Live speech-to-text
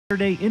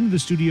Saturday into the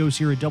studios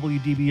here at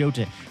WDBO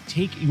to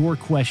take your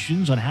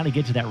questions on how to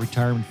get to that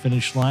retirement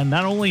finish line.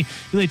 Not only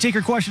do they take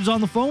your questions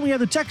on the phone, we have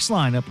the text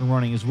line up and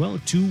running as well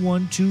at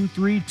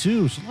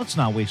 21232. So let's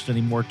not waste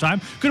any more time.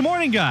 Good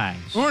morning, guys.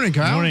 Morning,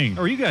 Kyle. Morning.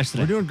 How are you guys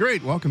today? We're doing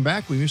great. Welcome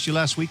back. We missed you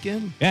last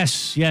weekend.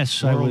 Yes.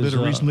 Laurel did a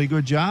reasonably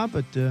good job,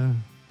 but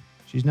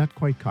she's not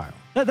quite Kyle.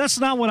 That's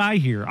not what I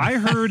hear. I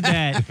heard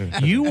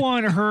that you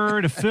want her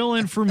to fill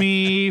in for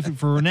me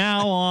for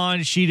now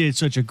on. She did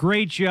such a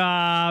great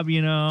job,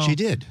 you know. She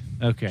did.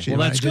 Okay. Well,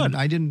 that's good.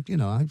 I didn't,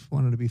 I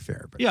wanted to be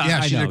fair. But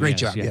yeah, she did a great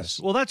job, yes.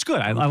 Well, that's good.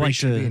 I like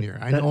to being here.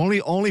 I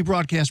know only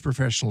broadcast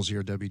professionals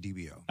here at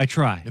WDBO. I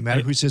try. No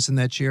matter who sits in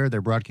that chair,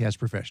 they're broadcast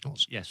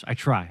professionals. Yes, I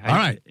try. All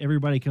right.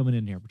 Everybody coming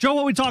in here. Joe,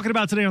 what are we talking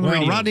about today on the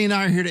radio? Rodney and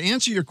I are here to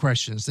answer your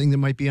questions, things that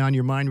might be on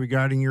your mind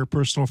regarding your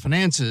personal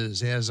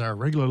finances. As our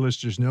regular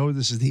listeners know,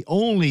 this is the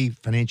only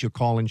financial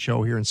call-in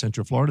show here in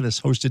Central Florida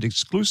that's hosted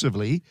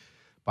exclusively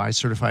by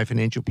certified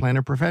financial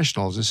planner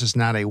professionals. This is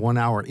not a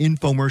one-hour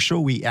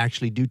infomercial. We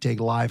actually do take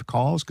live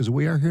calls because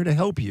we are here to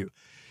help you.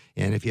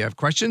 And if you have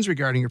questions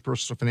regarding your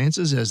personal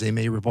finances, as they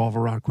may revolve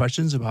around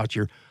questions about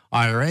your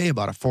IRA,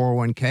 about a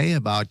 401k,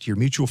 about your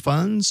mutual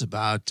funds,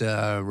 about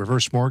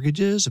reverse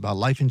mortgages, about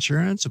life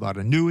insurance, about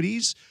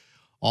annuities,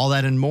 all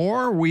that and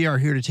more, we are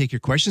here to take your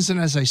questions. And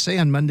as I say,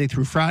 on Monday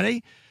through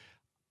Friday,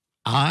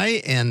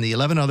 I and the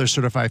 11 other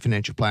certified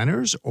financial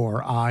planners,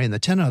 or I and the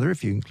 10 other,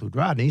 if you include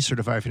Rodney,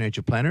 certified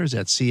financial planners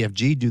at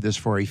CFG, do this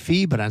for a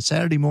fee. But on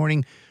Saturday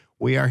morning,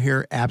 we are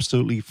here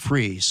absolutely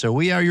free. So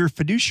we are your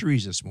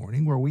fiduciaries this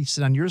morning, where we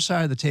sit on your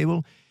side of the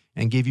table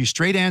and give you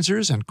straight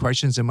answers on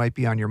questions that might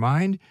be on your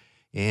mind.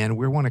 And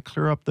we want to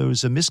clear up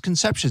those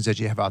misconceptions that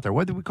you have out there.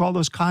 What do we call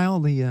those,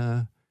 Kyle?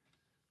 The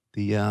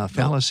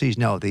fallacies?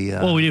 No,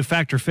 well, we do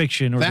fact or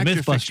fiction or the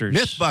Mythbusters.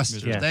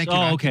 Mythbusters. Yes. Thank you.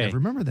 Oh, okay.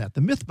 Remember that.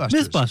 The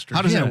Mythbusters. Mythbusters.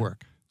 How does that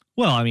work?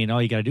 Well, I mean,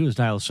 all you got to do is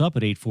dial us up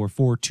at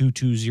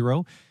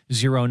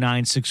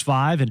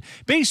 844-220-0965. And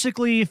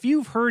basically, if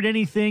you've heard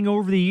anything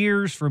over the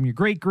years from your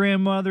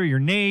great-grandmother, your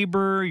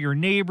neighbor, your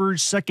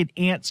neighbor's second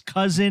aunt's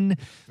cousin,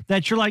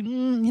 that you're like,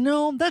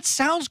 that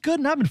sounds good,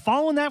 and I've been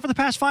following that for the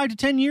past 5 to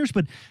 10 years,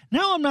 but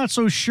now I'm not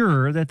so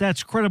sure that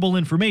that's credible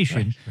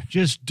information. Right.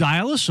 Just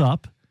dial us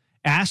up.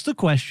 Ask the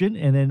question,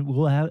 and then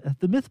we'll have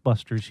the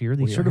Mythbusters here,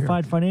 the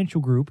certified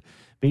financial group,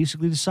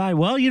 basically decide,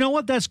 well, you know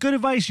what, that's good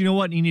advice. You know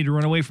what, you need to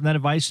run away from that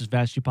advice as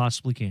fast as you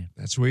possibly can.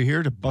 That's why we're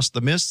here to bust the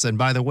myths. And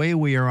by the way,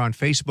 we are on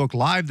Facebook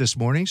Live this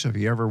morning, so if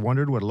you ever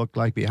wondered what it looked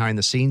like behind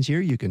the scenes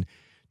here, you can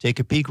take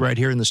a peek right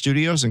here in the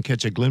studios and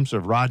catch a glimpse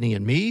of Rodney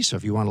and me. So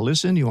if you want to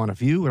listen, you want to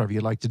view, whatever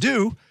you'd like to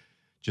do,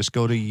 just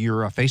go to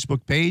your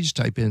Facebook page,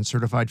 type in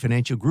Certified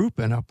Financial Group,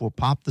 and up will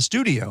pop the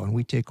studio. And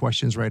we take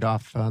questions right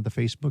off the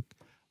Facebook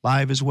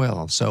Live as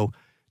well. So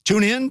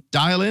tune in,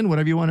 dial in,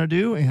 whatever you want to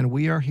do, and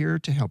we are here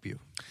to help you.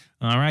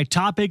 All right,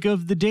 topic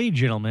of the day,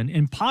 gentlemen.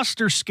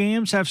 Imposter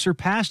scams have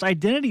surpassed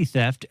identity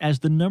theft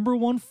as the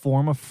 #1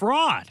 form of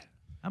fraud.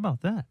 How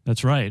about that?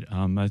 That's right.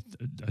 I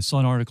saw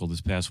an article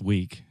this past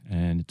week,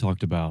 and it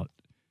talked about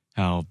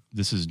how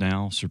this has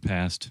now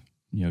surpassed,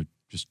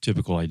 just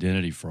typical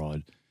identity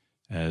fraud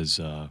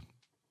as,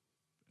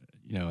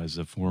 as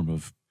a form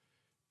of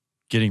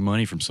getting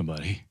money from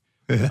somebody.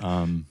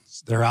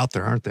 They're out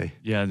there, aren't they?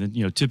 Yeah. And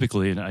then,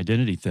 typically in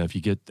identity theft,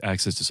 you get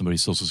access to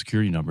somebody's social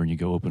security number and you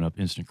go open up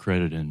instant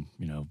credit in,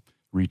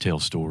 retail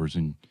stores,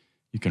 and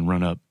you can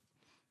run up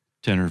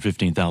 $10,000 or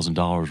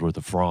 $15,000 worth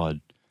of fraud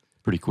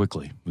pretty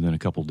quickly within a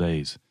couple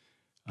days.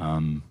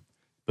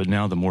 But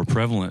now the more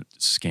prevalent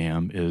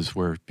scam is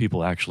where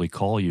people actually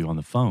call you on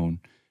the phone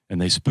and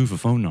they spoof a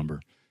phone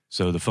number.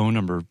 So the phone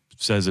number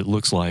says it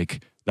looks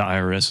like the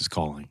IRS is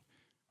calling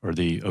or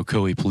the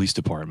Ocoee Police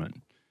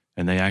Department.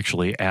 And they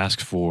actually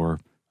ask for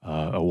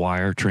a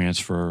wire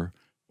transfer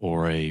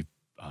or a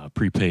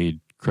prepaid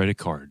credit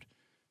card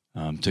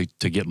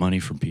to get money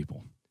from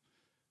people.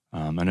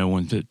 I know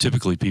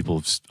typically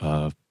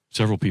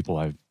several people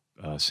I've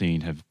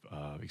seen have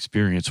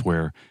experienced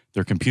where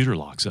their computer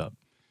locks up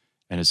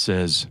and it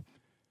says,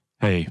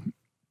 hey,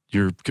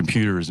 your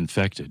computer is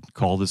infected.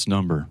 Call this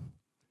number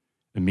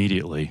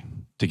immediately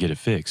to get it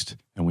fixed.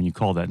 And when you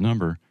call that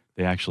number,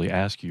 they actually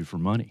ask you for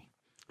money.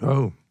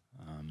 Oh,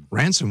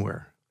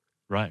 ransomware.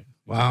 Right.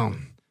 Wow.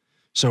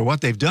 So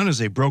what they've done is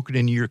they've broken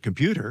into your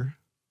computer,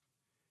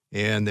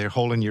 and they're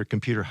holding your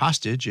computer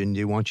hostage, and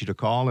they want you to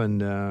call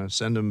and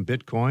send them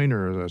Bitcoin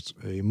or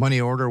a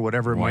money order,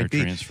 whatever it might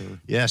be.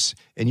 Transfer. Yes.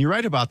 And you're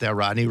right about that,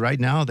 Rodney.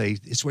 Right now,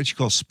 it's what you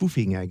call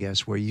spoofing, I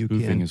guess, where you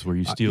Spoofing is where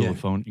you steal a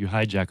phone, you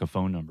hijack a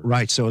phone number.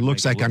 Right. So it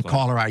looks like on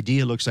caller ID,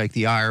 it looks like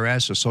the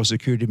IRS or Social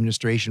Security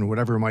Administration or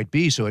whatever it might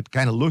be. So it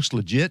kind of looks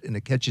legit, and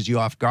it catches you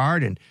off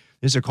guard, and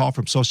there's a call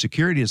from Social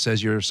Security that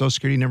says your Social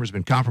Security number has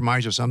been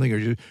compromised or something,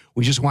 or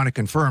we just want to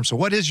confirm. So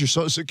what is your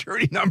Social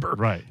Security number?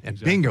 Right. And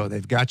bingo,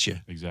 they've got you.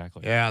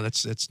 Exactly. Yeah,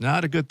 it's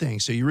not a good thing.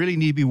 So you really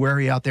need to be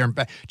wary out there.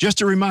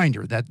 Just a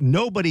reminder that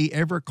nobody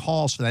ever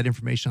calls for that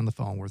information on the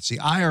phone. Whether it's the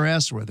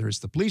IRS, whether it's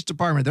the police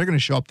department, they're going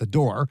to show up the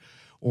door,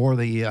 or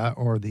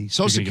the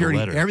Social Security.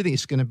 Everything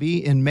is going to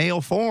be in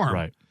mail form.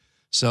 Right.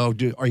 So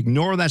or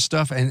ignore that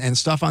stuff and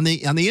stuff on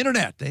the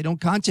internet. They don't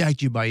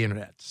contact you by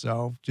internet.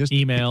 So just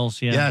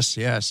emails. Yeah.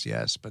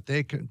 Yes. But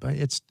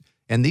it's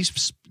and these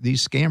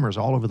scammers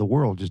all over the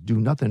world just do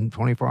nothing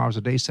 24 hours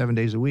a day, 7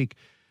 days a week,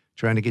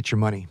 trying to get your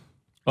money.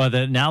 Well,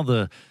 now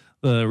the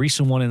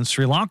recent one in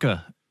Sri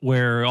Lanka,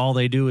 where all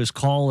they do is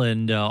call,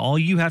 and all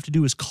you have to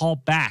do is call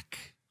back.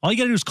 All you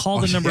got to do is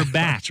call the number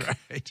back, that's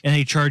right. And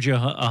they charge you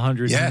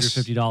 $100, Yes.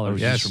 $150.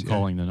 Just from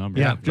calling the number.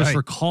 Yeah, just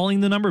for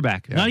calling the number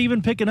back. Yeah. Not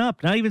even picking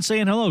up, not even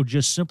saying hello,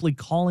 just simply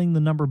calling the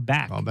number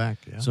back. Call back,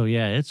 yeah. So,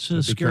 yeah, it's a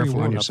Be scary careful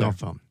world on your out cell there.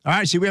 phone. All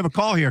right, see, we have a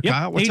call here, Yep,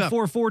 Kyle. What's up?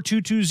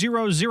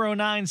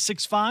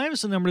 844-220-0965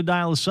 is the number to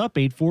dial us up,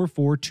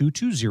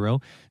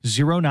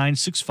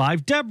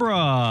 844-220-0965. Deborah.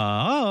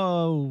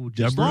 Oh,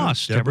 just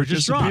lost. Deborah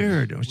just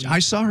disappeared. dropped. I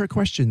saw her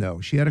question,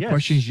 though. She had a Yes.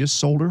 question. She just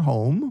sold her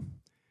home,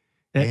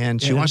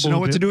 and she wants to know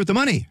what to do with the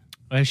money.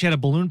 She had a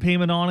balloon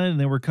payment on it, and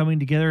they were coming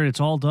together, and it's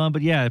all done.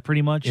 But, yeah,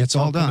 pretty much. It's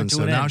all coming done. to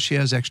So an now end. she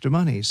has extra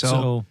money.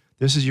 So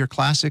this is your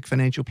classic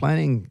financial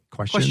planning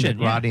question that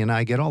yeah. Rodney and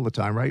I get all the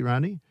time, right,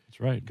 Rodney? That's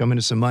right. Come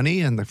into some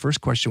money, and the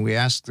first question we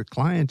ask the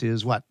client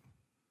is what?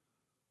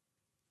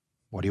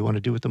 What do you want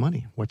to do with the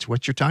money? What's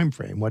your time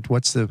frame?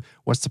 What's the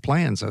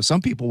plan? So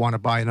some people want to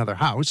buy another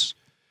house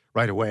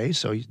right away,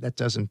 so that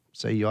doesn't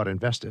say you ought to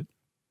invest it.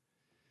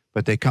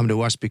 But they come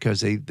to us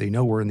because they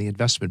know we're in the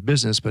investment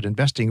business, but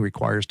investing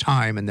requires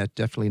time, and that's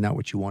definitely not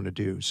what you want to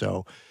do.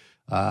 So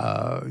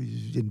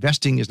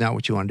investing is not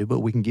what you want to do, but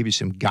we can give you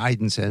some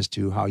guidance as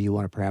to how you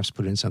want to perhaps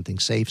put in something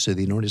safe so that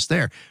you know it's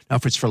there. Now,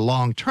 if it's for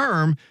long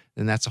term,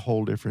 then that's a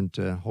whole different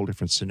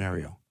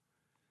scenario.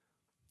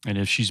 And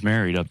if she's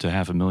married, up to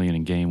 $500,000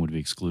 in gain would be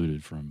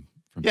excluded from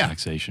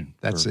taxation.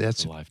 That's for a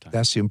lifetime.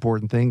 That's the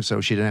important thing. So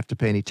she didn't have to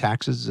pay any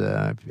taxes.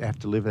 You have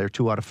to live there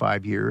 2 out of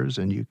 5 years,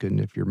 and you can,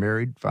 if you're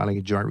married, filing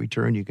a joint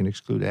return, you can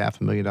exclude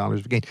 $500,000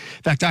 of gain.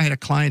 In fact, I had a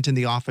client in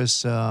the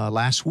office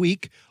last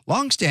week,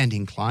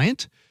 longstanding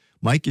client.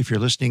 Mike, if you're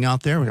listening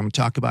out there, we're going to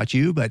talk about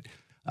you, but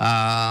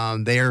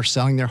they are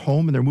selling their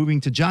home and they're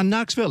moving to John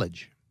Knox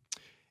Village.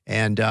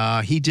 And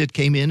he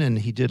came in and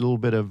he did a little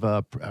bit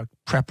of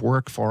prep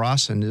work for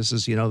us. And this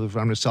is, what I'm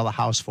going to sell the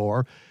house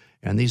for.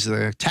 And these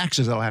are the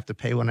taxes that I'll have to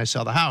pay when I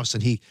sell the house.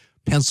 And he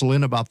penciled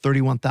in about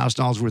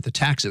 $31,000 worth of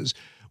taxes.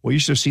 Well, you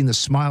should have seen the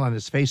smile on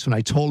his face when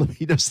I told him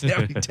he doesn't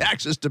have any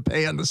taxes to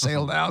pay on the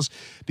sale of the house,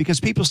 because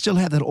people still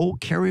have that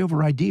old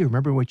carryover idea.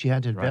 Remember what you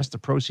had to invest the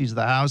proceeds of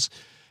the house?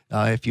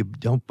 If you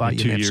don't buy,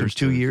 you have some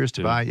 2 years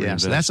to buy. Yeah,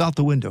 so that's out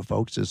the window,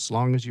 folks. As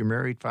long as you're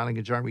married, filing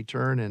a joint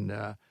return, and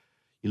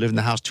you live in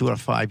the house 2 out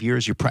of 5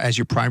 years, as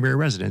your primary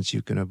residence,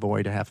 you can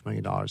avoid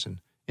 $500,000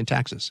 in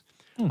taxes.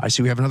 I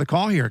see we have another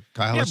call here,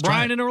 Kyle. Yeah, Let's try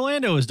Brian it. in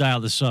Orlando has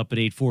dialed us up at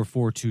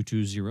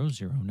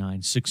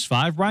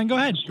 844-220-0965. Brian, go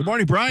ahead. Good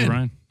morning, Brian. Hey,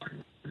 Brian.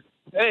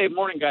 Hey,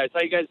 morning, guys. How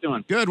you guys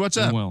doing? Good. What's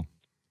Doing up? well.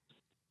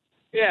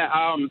 Yeah,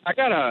 I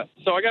got a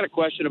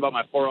question about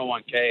my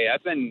 401k.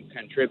 I've been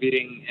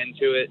contributing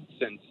into it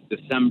since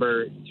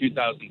December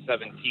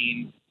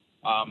 2017.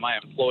 My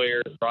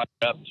employer brought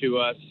it up to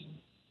us,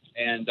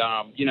 and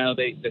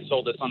they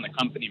sold us on the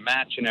company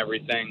match and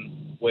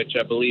everything, which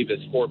I believe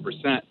is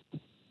 4%.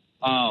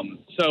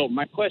 So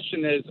my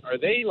question is, are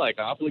they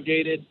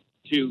obligated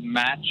to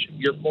match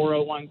your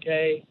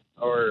 401k,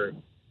 or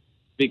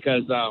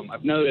because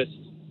I've noticed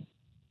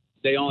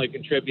they only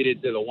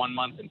contributed to the 1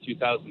 month in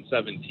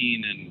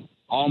 2017, and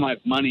all my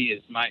money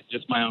is my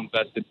own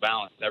vested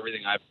balance.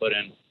 Everything I put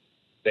in,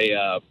 they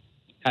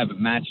haven't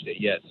matched it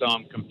yet. So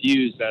I'm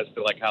confused as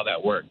to how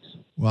that works.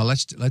 Well,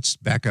 let's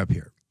back up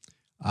here.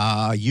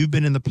 You've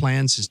been in the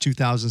plan since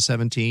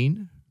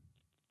 2017.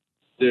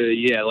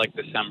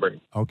 December.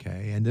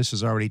 Okay, and this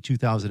is already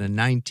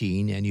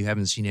 2019, and you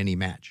haven't seen any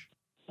match.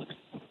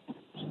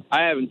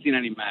 I haven't seen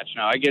any match.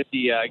 No, I get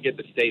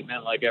the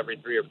statement every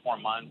 3 or 4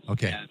 months.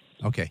 Okay. And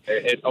Okay.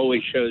 it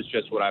always shows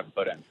just what I've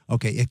put in.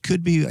 Okay, it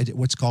could be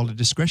what's called a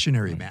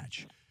discretionary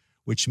match,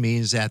 which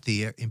means that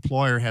the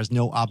employer has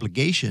no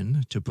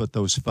obligation to put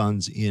those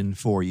funds in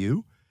for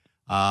you.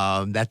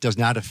 That does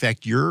not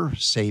affect your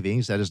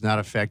savings. That does not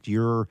affect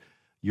your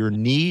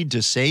need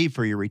to save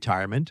for your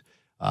retirement.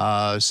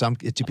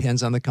 It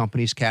depends on the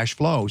company's cash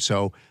flow.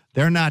 So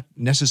they're not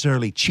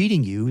necessarily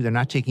cheating you. They're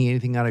not taking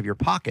anything out of your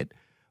pocket,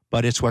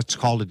 but it's what's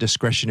called a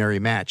discretionary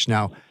match.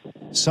 Now,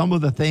 some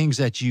of the things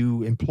that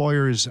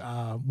employers,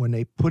 when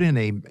they put in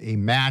a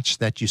match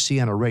that you see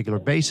on a regular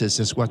basis,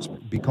 is what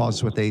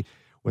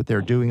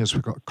they're doing is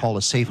called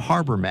a safe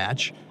harbor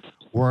match,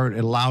 where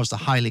it allows the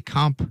highly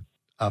comp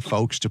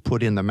folks to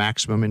put in the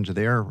maximum into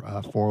their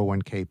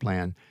 401k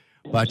plan.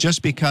 But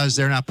just because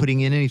they're not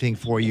putting in anything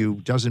for you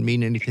doesn't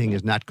mean anything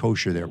is not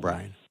kosher there,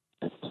 Brian.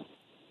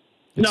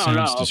 No,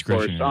 of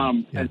discretionary.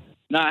 course. Yeah.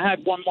 Now, I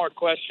had one more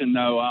question,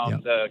 though. Yeah.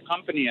 The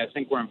company I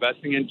think we're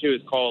investing into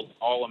is called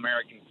All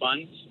American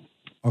Funds.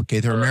 Okay,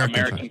 they're Or American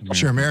American funds.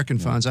 Sure, American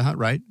funds,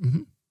 right?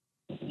 Mm-hmm.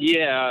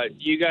 Yeah. Do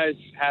you guys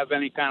have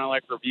any kind of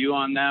review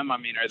on them? I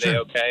mean, are they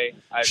Sure. okay?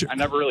 Sure. I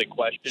never really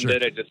questioned Sure.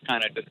 it. I just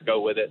kind of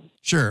go with it.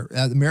 Sure.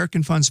 The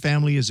American Funds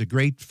family is a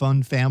great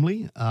fund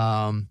family.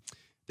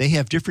 they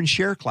have different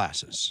share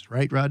classes,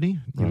 right, Rodney?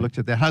 You Right. looked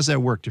at that. How's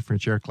that work,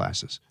 different share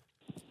classes?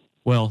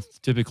 Well,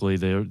 typically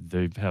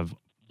they have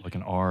like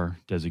an R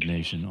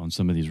designation on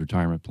some of these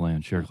retirement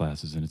plan share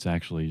classes, and it's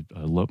actually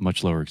a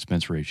much lower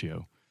expense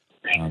ratio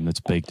that's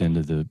baked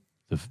into the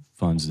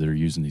funds that are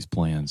using these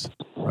plans.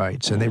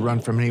 Right. So they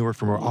run from anywhere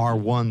from an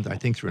R1, I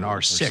think, through an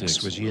R6,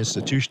 R6. was the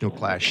institutional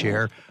class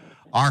share.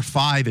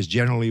 R5 is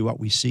generally what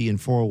we see in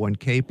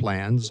 401k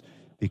plans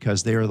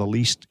because they are the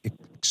least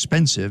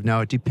expensive.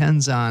 Now, it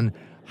depends on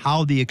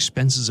how the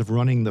expenses of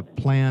running the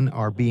plan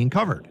are being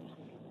covered.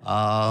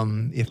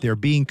 If they're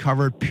being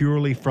covered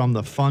purely from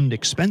the fund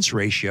expense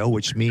ratio,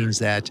 which means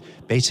that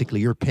basically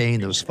you're paying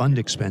those fund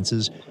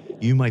expenses,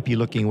 you might be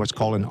looking at what's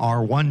called an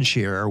R1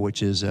 share,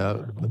 which is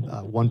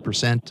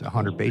 1%,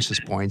 100 basis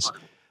points.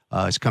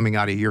 It's coming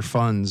out of your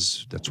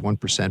funds. That's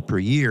 1% per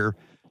year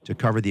to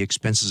cover the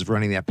expenses of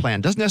running that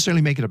plan. Doesn't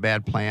necessarily make it a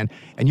bad plan.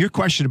 And your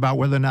question about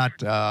whether or not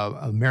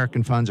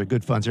American funds are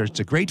good funds, it's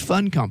a great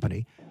fund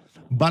company.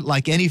 But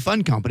like any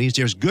fund companies,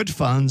 there's good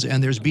funds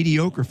and there's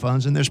mediocre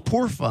funds and there's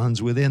poor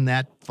funds within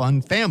that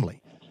fund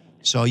family.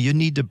 So you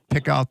need to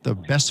pick out the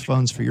best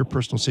funds for your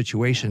personal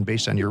situation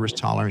based on your risk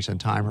tolerance and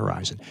time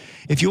horizon.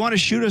 If you want to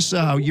shoot us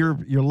your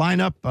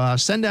lineup,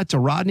 send that to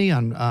Rodney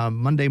on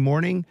Monday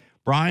morning.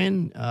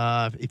 Brian,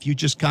 if you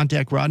just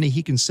contact Rodney,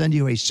 he can send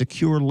you a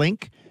secure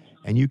link,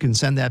 and you can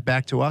send that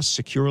back to us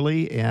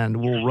securely, and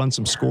we'll run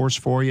some scores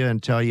for you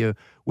and tell you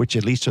which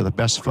at least are the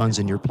best funds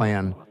in your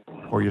plan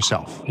for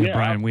yourself. Yeah,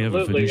 Brian, we have a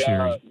absolutely.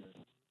 fiduciary.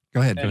 Go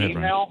ahead. An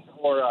email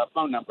or a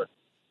phone number.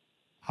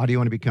 How do you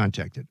want to be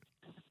contacted?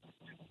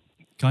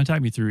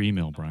 Contact me through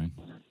email, Brian.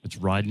 It's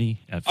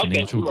Rodney at Okay,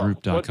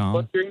 financialgroup.com.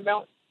 What's your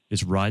email?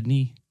 It's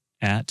Rodney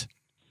at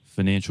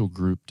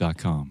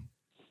financialgroup.com.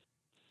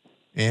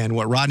 And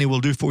what Rodney will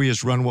do for you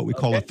is run what we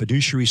call a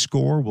fiduciary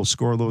score. We'll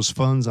score those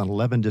funds on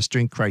 11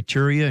 distinct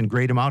criteria and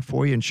grade them out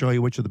for you and show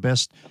you which are the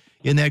best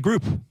in that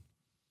group.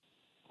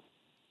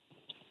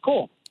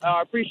 Cool.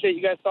 I appreciate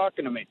you guys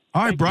talking to me.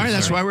 All right, Thank Brian, you,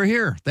 that's sir. why we're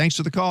here. Thanks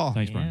for the call.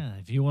 Thanks, Brian. Yeah,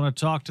 if you want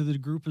to talk to the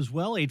group as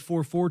well,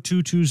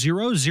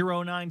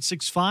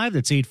 844-220-0965.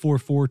 That's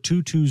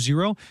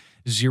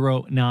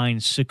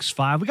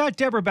 844-220-0965. We got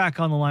Deborah back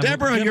on the line.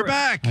 Deborah, you're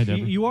back. Hi,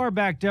 Deborah. You are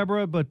back,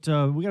 Deborah, but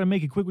we got to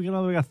make it quick. We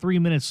got 3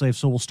 minutes left,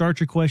 so we'll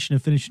start your question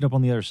and finish it up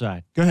on the other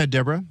side. Go ahead,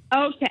 Deborah.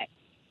 Okay.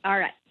 All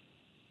right.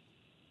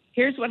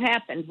 Here's what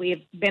happened. We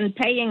have been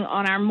paying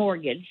on our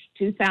mortgage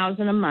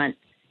 $2,000 a month,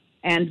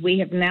 and we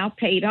have now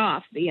paid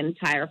off the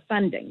entire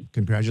funding.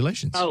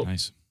 Congratulations. Oh,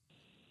 Nice.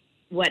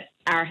 what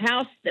our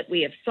house that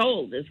we have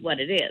sold is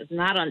what it is.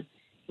 Not on.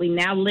 We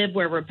now live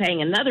where we're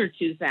paying another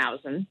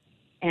 $2,000,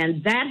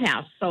 and that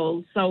house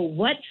sold. So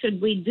what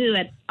should we do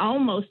at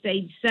almost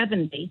age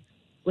 70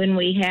 when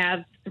we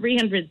have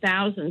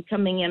 $300,000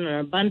 coming in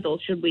a bundle?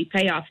 Should we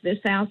pay off this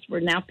house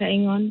we're now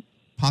paying on?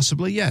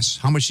 Possibly, yes.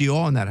 How much do you owe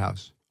on that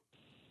house?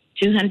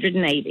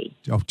 280.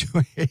 Oh,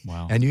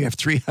 Wow. And you have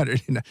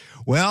 300.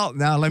 Well,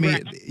 now let me,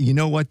 Right. you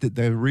know what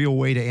the real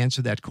way to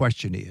answer that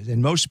question is.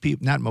 And most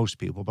people, not most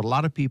people, but a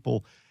lot of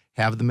people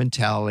have the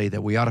mentality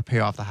that we ought to pay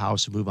off the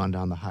house and move on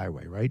down the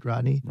highway, right,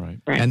 Rodney? Right.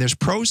 Right. And there's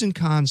pros and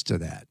cons to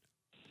that.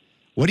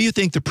 What do you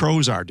think the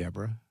pros are,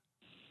 Deborah?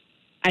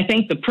 I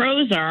think the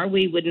pros are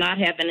we would not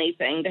have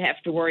anything to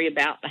have to worry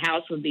about. The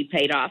house would be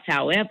paid off.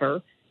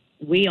 However,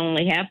 we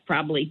only have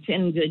probably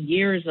 10 good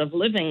years of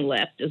living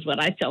left, is what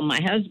I tell my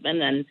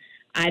husband. And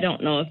I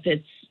don't know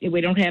if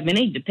we don't have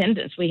any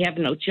dependents. We have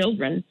no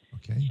children.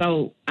 Okay.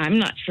 So I'm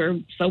not sure.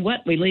 So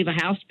what? We leave a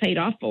house paid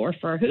off for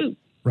who?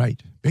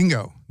 Right.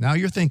 Bingo. Now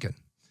you're thinking.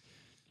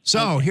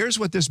 So here's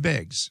what this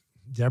begs,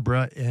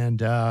 Deborah.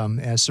 And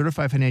as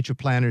certified financial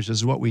planners, this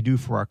is what we do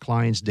for our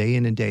clients day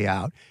in and day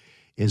out,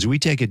 is we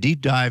take a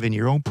deep dive in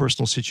your own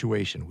personal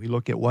situation. We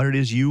look at what it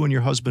is you and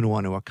your husband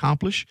want to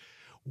accomplish,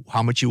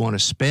 how much you want to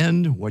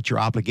spend, what your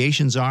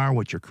obligations are,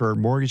 what your current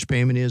mortgage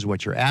payment is,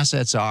 what your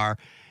assets are,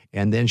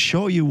 and then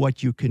show you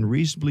what you can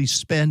reasonably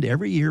spend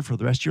every year for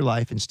the rest of your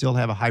life and still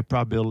have a high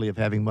probability of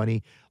having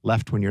money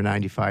left when you're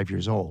 95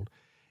 years old.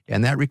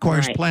 And that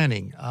requires Right.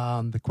 planning.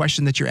 The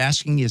question that you're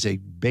asking is a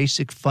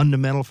basic,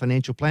 fundamental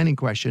financial planning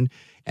question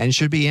and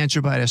should be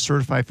answered by a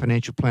certified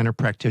financial planner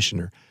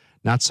practitioner,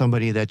 not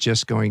somebody that's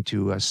just going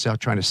to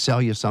trying to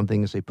sell you something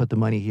and say, put the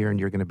money here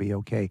and you're going to be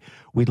okay.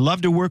 We'd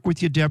love to work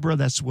with you, Deborah.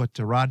 That's what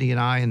Rodney and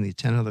I and the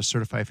 10 other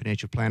certified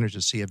financial planners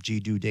at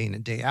CFG do day in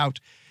and day out.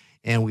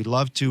 And we'd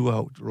love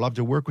to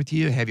work with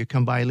you, have you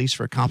come by at least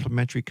for a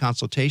complimentary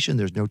consultation.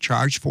 There's no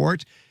charge for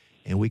it.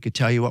 And we could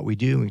tell you what we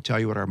do, and we can tell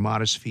you what our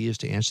modest fee is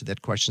to answer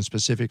that question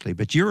specifically.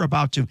 But you're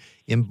about to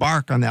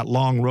embark on that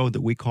long road that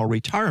we call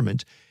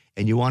retirement,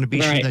 and you want to be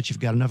sure Right. that you've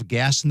got enough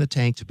gas in the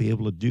tank to be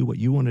able to do what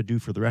you want to do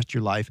for the rest of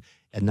your life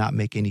and not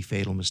make any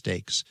fatal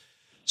mistakes.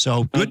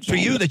 So good for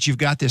you that you've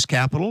got this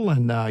capital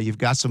and you've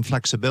got some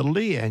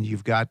flexibility and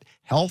you've got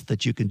health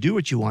that you can do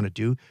what you want to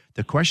do.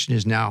 The question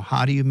is now,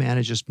 how do you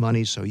manage this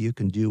money so you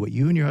can do what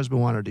you and your husband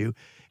want to do?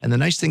 And the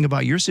nice thing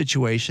about your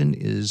situation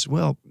is,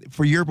 well,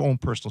 for your own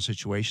personal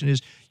situation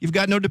is you've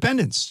got no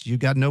dependents. You've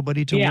got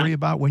nobody to Yeah. worry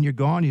about when you're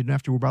gone. You don't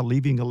have to worry about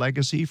leaving a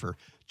legacy for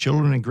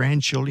children and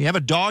grandchildren. You have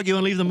a dog you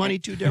want to leave the money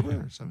to, Deborah?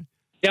 Or something?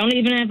 Don't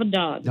even have a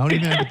dog. Don't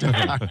even have a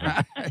dog. All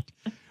right.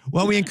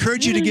 Well, we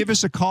encourage you to give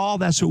us a call.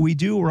 That's what we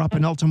do. We're up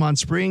in Altamont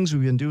Springs.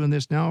 We've been doing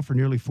this now for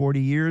nearly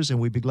 40 years, and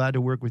we'd be glad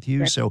to work with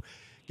you. So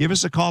give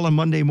us a call on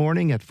Monday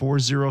morning at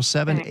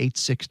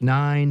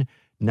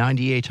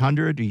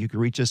 407-869-9800. Or you can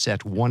reach us at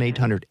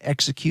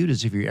 1-800-EXECUTE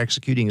as if you're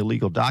executing a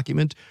legal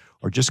document,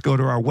 or just go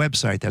to our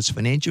website. That's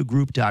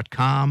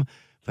financialgroup.com,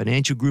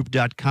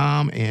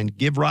 financialgroup.com, and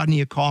give Rodney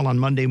a call on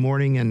Monday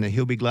morning, and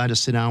he'll be glad to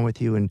sit down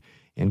with you and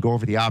go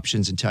over the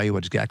options and tell you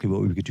exactly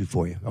what we could do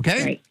for you.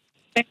 Okay? Great.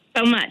 Thanks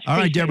so much. All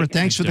right, Appreciate Deborah, it.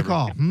 thanks for the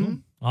Deborah. call.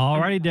 All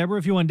righty, Deborah.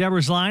 If you want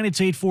Deborah's line, it's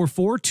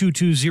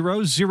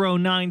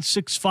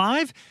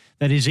 844-220-0965.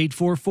 That is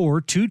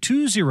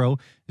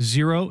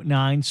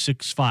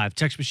 844-220-0965.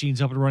 Text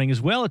machine's up and running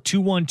as well at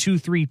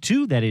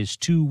 21232. That is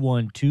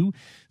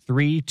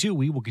 21232.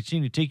 We will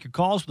continue to take your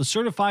calls with the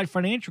Certified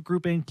Financial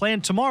Group and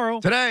plan tomorrow.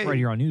 Today. Right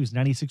here on News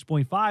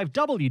 96.5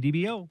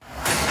 WDBO.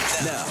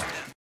 Now,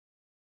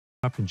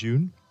 Up in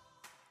June.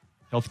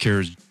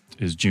 Healthcare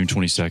is June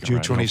 22nd. June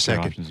right? 22nd.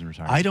 Healthcare options and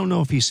retirement. I don't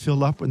know if he's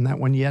filled up in that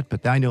one yet,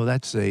 but I know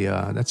that's a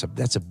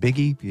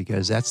biggie,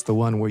 because that's the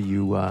one where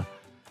you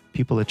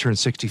people that turn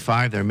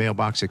 65, their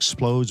mailbox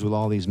explodes with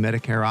all these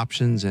Medicare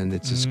options, and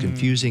it's as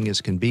confusing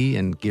as can be.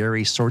 And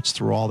Gary sorts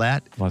through all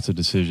that. Lots of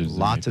decisions.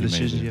 Lots of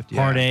decisions you have to.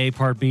 Part A,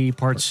 Part B,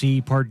 Part C,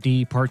 Part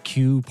D, Part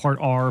Q, Part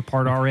R,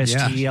 Part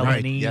RST, Yeah, LNE.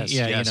 right. Yes,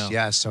 yeah, yes, you know.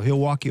 yes. So he'll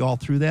walk you all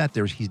through that.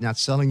 He's not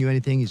selling you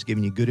anything. He's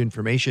giving you good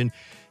information.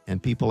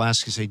 And people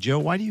ask you, say, Joe,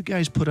 why do you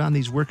guys put on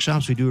these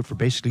workshops? We do it for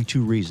basically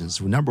two reasons.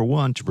 Number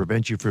one, to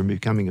prevent you from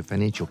becoming a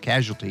financial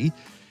casualty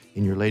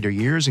in your later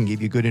years and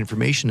give you good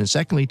information. And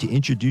secondly, to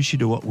introduce you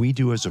to what we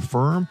do as a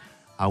firm,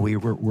 how we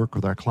work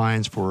with our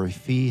clients for a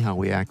fee, how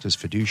we act as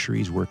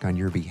fiduciaries, work on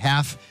your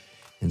behalf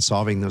in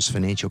solving those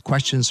financial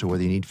questions. So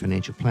whether you need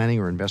financial planning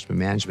or investment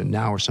management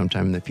now or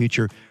sometime in the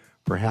future,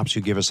 perhaps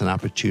you give us an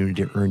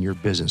opportunity to earn your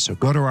business. So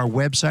go to our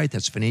website.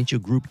 That's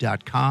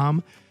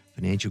financialgroup.com.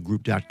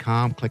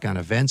 financialgroup.com. Click on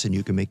events, and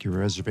you can make your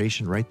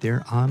reservation right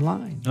there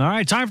online. All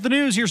right, time for the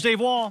news. Here's Dave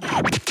Wall.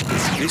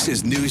 this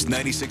is News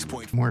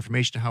 96.5. More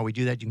information on how we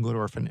do that, you can go to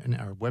our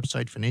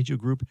website,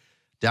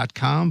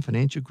 financialgroup.com,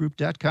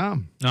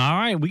 financialgroup.com. All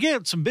right, we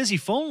get some busy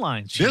phone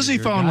lines. Busy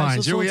here, phone guys. lines.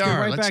 Let's Here we get are.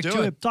 right Let's back do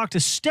to it. Talk to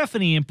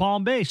Stephanie in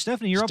Palm Bay.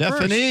 Stephanie, you're up first.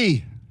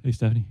 Stephanie, Hey,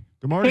 Stephanie.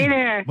 good morning. Hey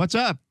there. What's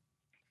up?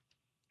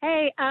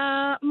 Hey,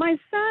 my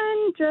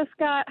son just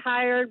got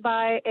hired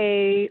by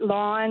a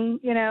lawn,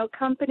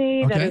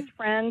 company that Okay. his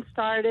friend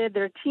started.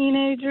 They're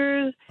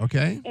teenagers,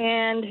 Okay.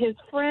 and his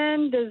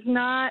friend does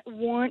not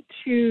want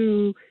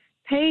to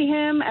pay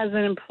him as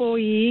an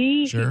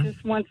employee. Sure. He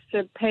just wants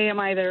to pay him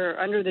either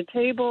under the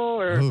table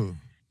or, Ooh.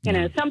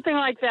 something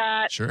like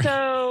that. Sure.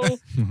 So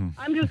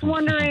I'm just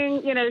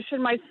wondering,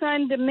 should my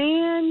son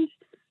demand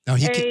No,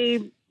 he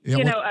can,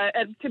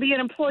 to be an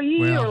employee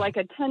Well- or like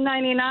a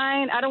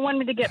 1099. I don't want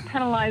him to get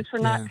penalized for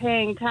not Yeah.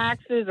 paying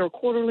taxes or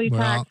quarterly Well,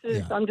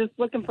 taxes. yeah. I'm just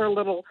looking for a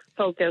little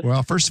focus.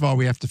 Well, first of all,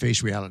 we have to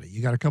face reality.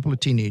 You got a couple of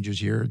teenagers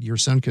here. Your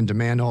son can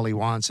demand all he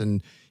wants,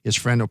 and his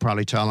friend will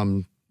probably tell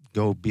him,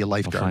 go be a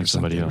lifeguard find or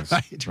something. somebody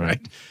else.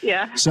 Right.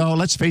 Yeah. So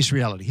let's face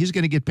reality. He's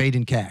going to get paid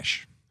in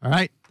cash. All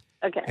right.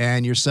 Okay.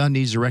 And your son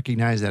needs to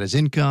recognize that as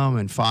income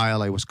and file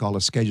what's called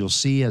a Schedule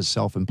C as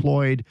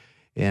self-employed,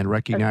 and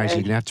recognize Okay.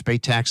 you're going to have to pay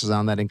taxes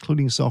on that,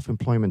 including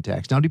self-employment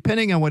tax. Now,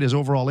 depending on what his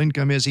overall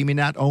income is, he may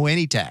not owe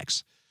any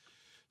tax.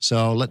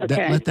 So let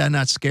that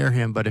not scare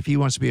him. But if he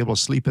wants to be able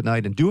to sleep at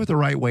night and do it the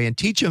right way and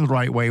teach him the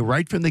right way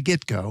right from the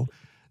get-go,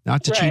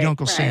 not to cheat Right,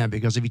 Uncle right. Sam,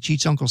 because if he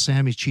cheats Uncle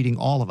Sam, he's cheating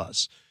all of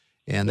us.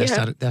 And that's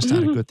Yeah.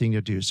 not a good thing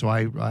to do. So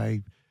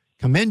I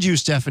commend you,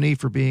 Stephanie,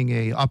 for being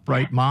a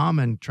upright mom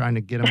and trying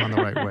to get him on the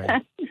right way.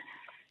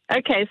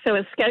 Okay. So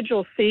a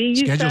Schedule C, you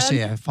Schedule said?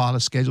 C. I file a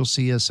Schedule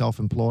C as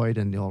self-employed,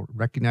 and he'll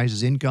recognize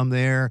his income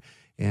there,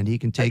 and he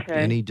can take Okay.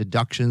 any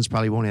deductions.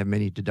 Probably won't have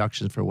many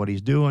deductions for what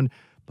he's doing,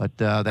 but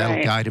that'll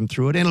Right. guide him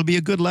through it, and it'll be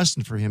a good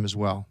lesson for him as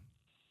well.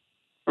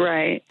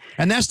 Right.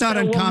 And that's not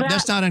So will uncommon. that-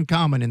 That's not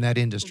uncommon in that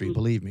industry,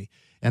 believe me.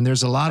 And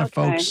there's a lot of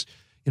Okay. folks.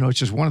 It's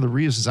just one of the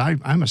reasons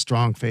I'm a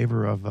strong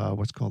favor of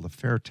what's called the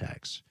fair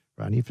tax.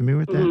 Ron, you familiar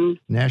with that? Mhm.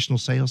 National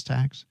sales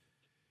tax.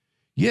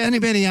 Yeah.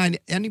 Anybody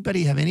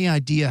have any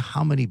idea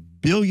how many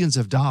billions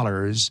of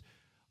dollars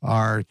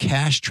are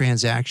cash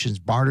transactions,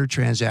 barter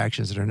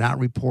transactions that are not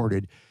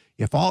reported?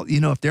 If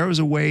there was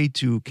a way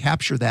to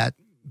capture that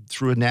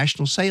through a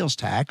national sales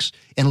tax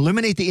and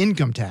eliminate the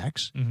income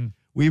tax,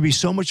 we'd be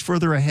so much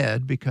further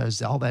ahead,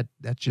 because all that's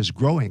just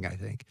growing, I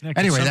think. Yeah,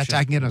 Anyway, consumption.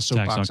 I can get on a Tax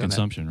soapbox on on that.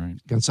 consumption, right?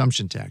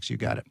 Consumption tax. You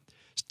got it.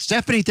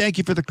 Stephanie, thank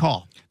you for the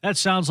call. That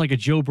sounds like a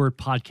Joe Burt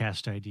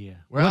podcast idea.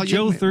 Well, What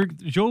Joe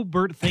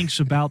Burt thinks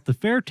about the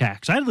fair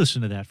tax. I'd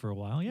listen to that for a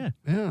while, yeah.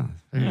 Yeah,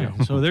 there you Yeah.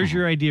 go. So there's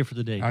your idea for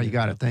the day. Oh, you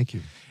got it. Thank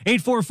you.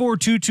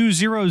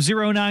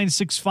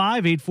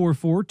 844-220-0965,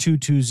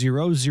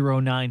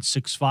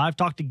 844-220-0965.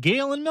 Talk to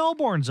Gail in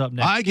Melbourne's up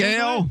next. Hi,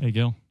 Gail. Hey,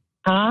 Gil.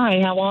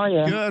 Hi, how are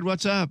you? Good.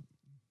 What's up?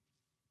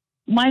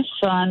 my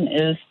son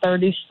is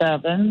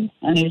 37,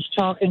 and he's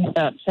talking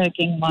about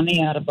taking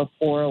money out of a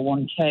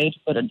 401k to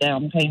put a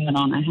down payment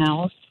on a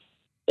house.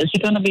 Is he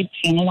going to be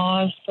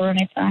penalized for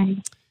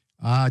anything?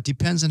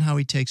 Depends on how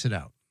he takes it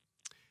out.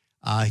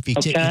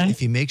 Okay. If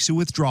he makes a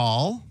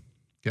withdrawal,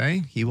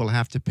 okay, he will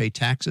have to pay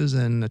taxes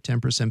and a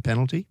 10%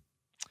 penalty,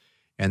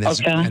 and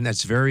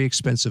that's very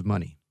expensive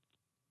money.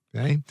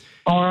 Okay.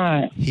 All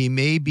right. He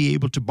may be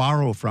able to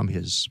borrow from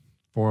his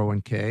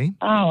 401k.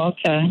 Oh,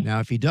 okay. Now,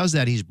 if he does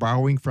that, he's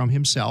borrowing from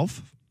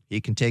himself.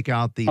 He can take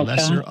out the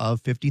lesser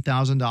of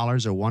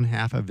 $50,000 or one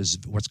half of his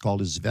what's called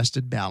his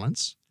vested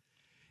balance,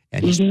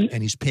 and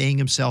he's paying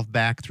himself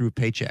back through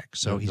paycheck.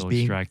 So they'll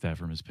being extract that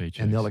from his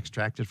paycheck, and they'll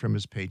extract it from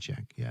his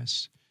paycheck.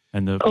 Yes.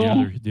 And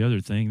the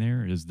other thing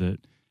there is that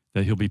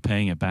he'll be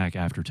paying it back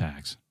after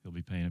tax. He'll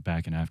be paying it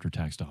back in after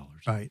tax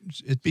dollars. Right.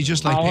 It'd be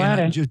just like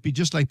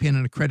paying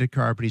on a credit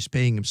card, but he's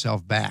paying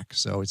himself back.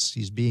 So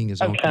he's being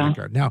his own credit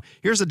card. Now,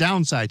 here's the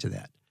downside to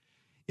that.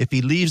 If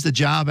he leaves the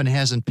job and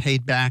hasn't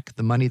paid back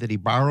the money that he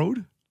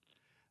borrowed,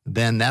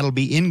 then that'll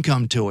be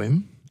income to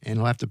him, and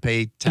he'll have to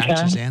pay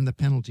taxes and the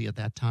penalty at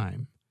that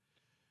time.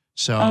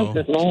 So,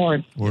 good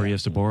Lord. Or he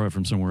has to borrow it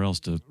from somewhere else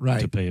to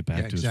pay it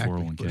back to his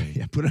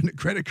 401k. Put it on a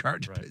credit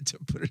card to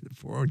put it in the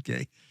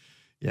 401k.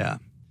 Yeah.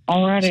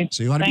 All righty.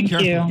 So you want to be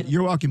careful.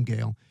 You're welcome,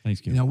 Gail.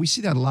 Thanks, Gail. You know, we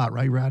see that a lot,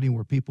 right, Rowdy,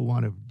 where people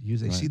want to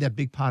use, they see that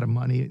big pot of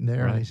money in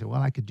there, and they say,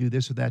 well, I could do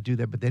this or that, do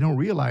that, but they don't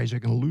realize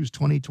they're going to lose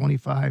 20,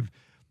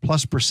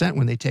 25+%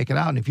 when they take it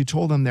out. And if you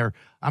told them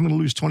I'm going to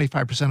lose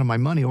 25% of my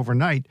money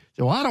overnight, they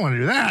say, well, I don't want to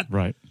do that.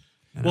 Right.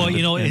 Well,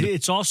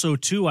 it's also,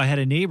 too, I had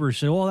a neighbor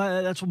say, well,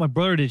 that's what my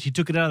brother did. He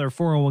took it out of their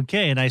 401k.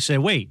 And I said,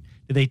 wait,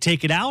 did they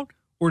take it out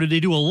or did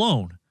they do a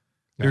loan?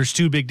 There's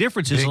two big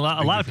differences. A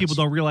lot of people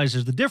don't realize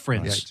there's the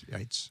difference.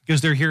 Right.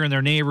 Because they're hearing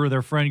their neighbor,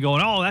 their friend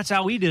going, oh, that's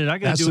how we did it. I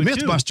got to do it too.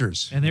 That's the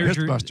Mythbusters. And there's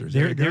Mythbusters.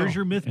 There's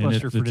your Mythbuster and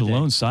if for today. If the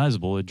loan's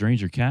sizable, it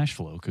drains your cash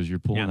flow because you're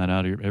pulling that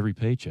out of every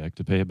paycheck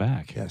to pay it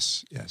back.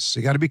 Yes. So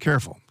you got to be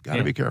careful.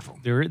 Be careful.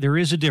 There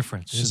is a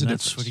difference. There's a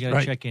difference. That's what you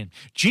got to check in.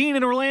 Gene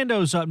in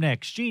Orlando's up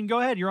next. Gene, go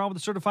ahead. You're on with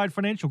the Certified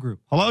Financial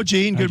Group. Hello,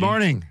 Gene. Good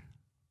morning.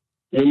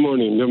 Good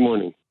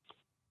morning.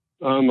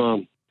 I'm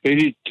a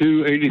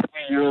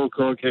 83-year-old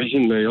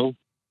Caucasian male.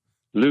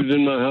 Lived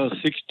in my house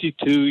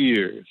 62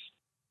 years,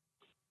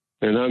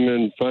 and I'm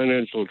in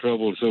financial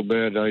trouble so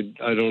bad I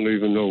don't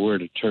even know where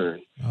to turn.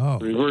 Oh.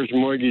 Reverse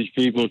mortgage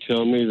people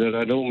tell me that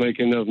I don't make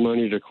enough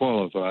money to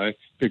qualify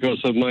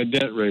because of my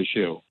debt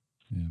ratio.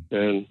 Yeah.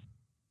 And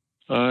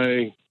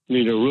I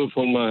need a roof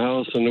on my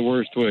house in the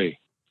worst way.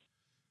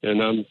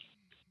 And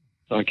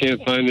I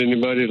can't find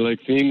anybody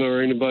like FEMA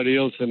or anybody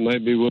else that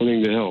might be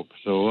willing to help.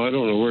 So I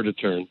don't know where to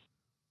turn.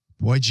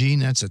 Boy, Gene,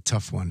 that's a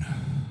tough one.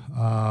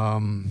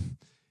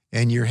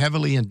 And you're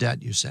heavily in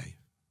debt, you say?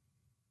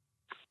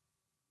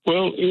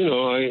 Well,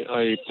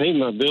 I pay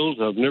my bills.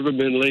 I've never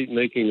been late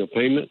making a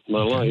payment in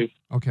my life.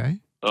 Okay.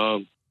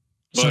 But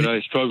I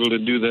struggle to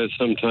do that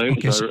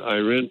sometimes. Okay, I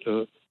rent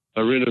a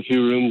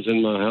few rooms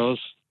in my house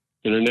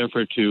in an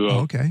effort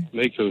to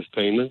make those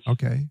payments.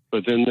 Okay.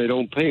 But then they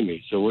don't pay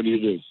me. So what do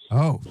you do?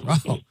 Oh,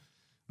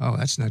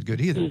 that's not good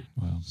either.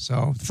 Wow.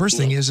 So the first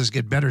thing is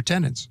get better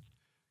tenants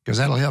because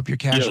that'll help your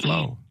cash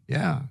flow.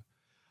 Yeah.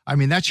 I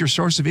mean, that's your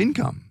source of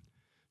income.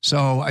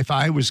 So if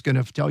I was going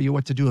to tell you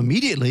what to do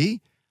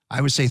immediately,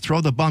 I would say throw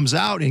the bums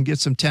out and get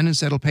some tenants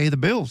that'll pay the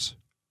bills.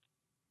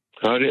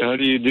 How do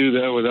you do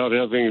that without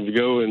having to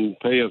go and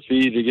pay a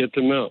fee to get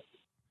them out?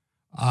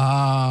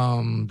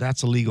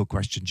 That's a legal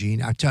question,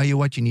 Gene. I tell you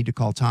what, you need to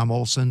call Tom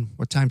Olson.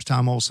 What time's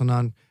Tom Olson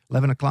on?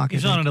 11 o'clock?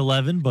 He's on at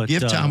 11, but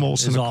give Tom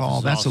Olson a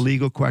call. That's a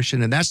legal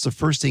question, and that's the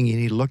first thing you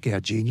need to look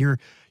at, Gene. You're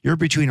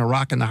between a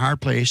rock and the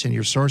hard place, and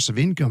your source of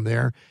income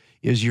there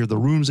is the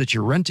rooms that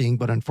you're renting,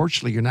 but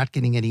unfortunately you're not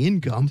getting any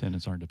income.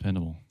 Tenants aren't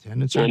dependable. My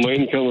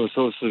income is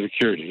Social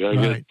Security. I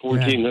get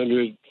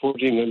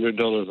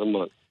 $1,400 a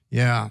month.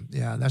 Yeah.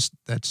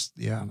 That's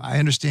I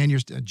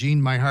understand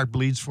Gene, my heart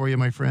bleeds for you,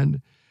 my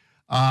friend.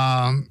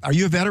 Are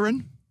you a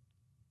veteran?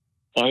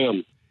 I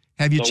am.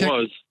 Have you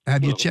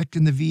checked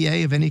in the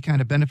VA of any kind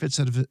of benefits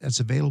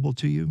that's available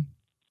to you?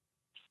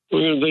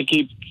 Well, they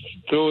keep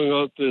throwing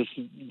out this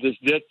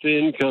debt to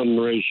income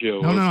ratio.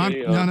 No.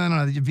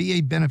 The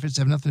VA benefits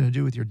have nothing to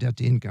do with your debt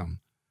to income.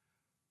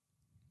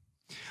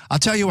 I'll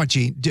tell you what,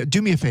 Gene.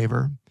 Do me a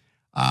favor.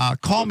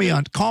 Call me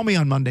on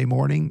Monday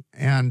morning,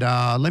 and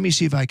let me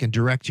see if I can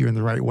direct you in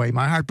the right way.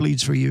 My heart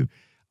bleeds for you.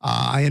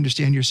 I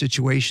understand your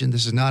situation.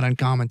 This is not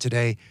uncommon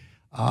today.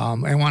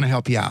 I want to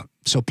help you out.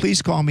 So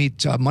please call me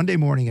Monday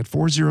morning at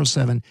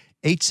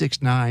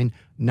 407-869-9800.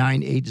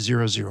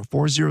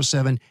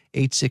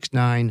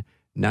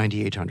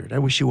 407-869-9800. I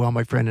wish you well,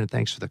 my friend, and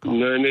thanks for the call.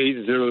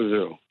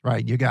 9800.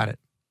 Right, you got it.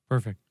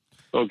 Perfect.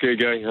 Okay,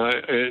 guy.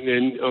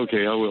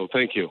 Okay, I will.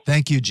 Thank you.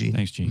 Thank you, Gene.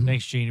 Thanks, Gene.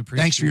 Thanks, Gene.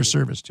 Appreciate Thanks for your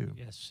service, too.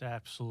 Yes,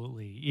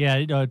 absolutely.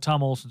 Yeah,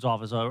 Tom Olson's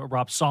office,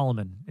 Rob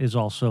Solomon is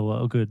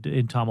also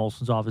in Tom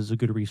Olson's office, is a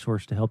good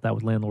resource to help that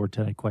with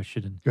landlord-tenant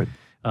question. And good.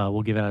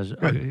 We'll give out his.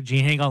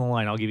 Gene, hang on the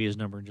line. I'll give you his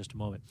number in just a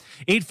moment.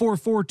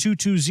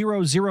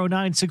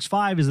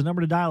 844-220-0965 is the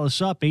number to dial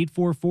us up.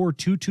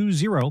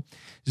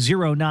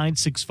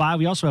 844-220-0965.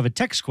 We also have a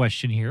text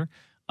question here.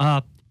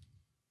 Go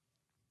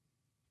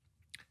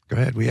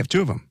ahead. We have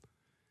two of them.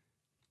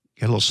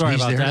 Get a little Sorry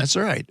sneeze about there. that. That's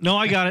all right. No,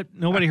 I got it.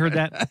 Nobody heard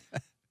that.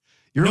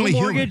 You're no only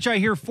mortgage. human. I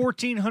hear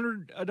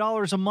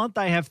 $1,400 a month.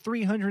 I have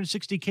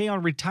 $360K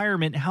on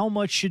retirement. How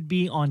much should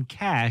be on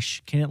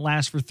cash? Can it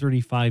last for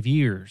 35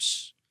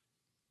 years?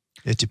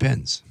 It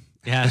depends.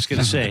 Yeah, I was going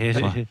to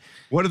say.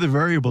 What are the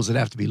variables that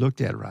have to be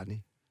looked at,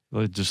 Rodney?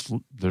 Well,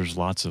 there's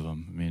lots of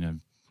them. I mean,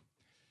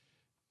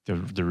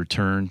 the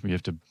return, we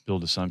have to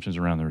build assumptions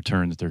around the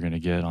return that they're going to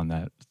get on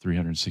that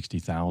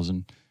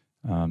 $360,000.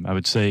 I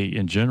would say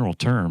in general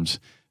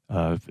terms,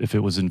 if it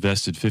was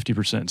invested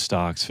 50% in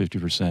stocks,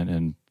 50%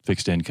 in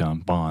fixed income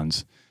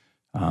bonds,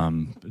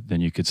 then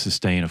you could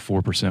sustain a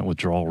 4%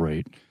 withdrawal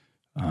rate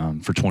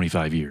for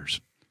 25 years.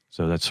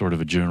 So that's sort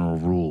of a general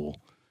rule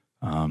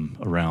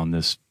around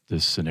this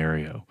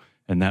scenario.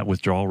 And that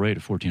withdrawal rate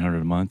of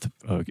 $1,400 a month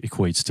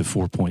equates to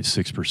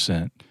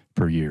 4.6%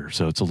 per year.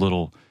 So it's a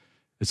little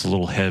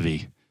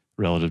heavy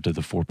relative to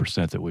the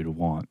 4% that we'd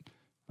want.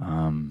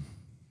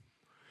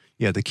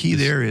 Yeah, the key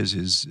there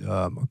is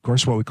of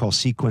course, what we call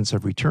sequence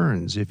of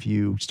returns. If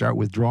you start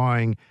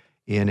withdrawing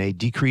in a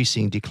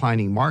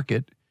declining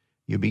market,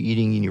 you'll be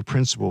eating in your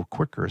principal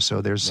quicker.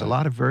 So there's a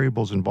lot of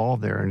variables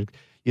involved there. And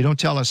you don't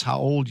tell us how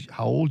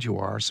old you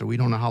are, so we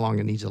don't know how long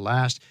it needs to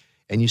last.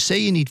 And you say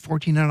you need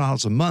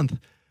 $1,400 a month,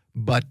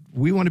 but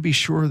we want to be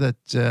sure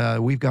that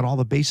we've got all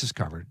the bases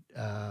covered.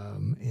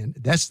 And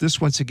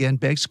this once again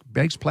begs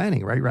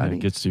planning, right, Rodney?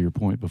 It gets to your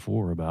point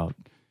before about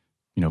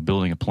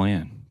building a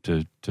plan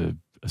to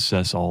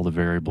assess all the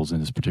variables in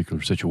this particular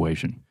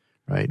situation.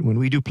 Right. When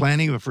we do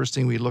planning, the first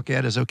thing we look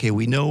at is, okay,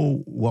 we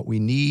know what we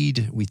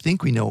need. We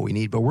think we know what we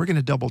need, but we're going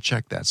to double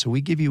check that. So we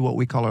give you what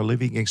we call our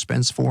living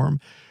expense form.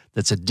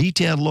 That's a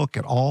detailed look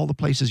at all the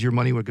places your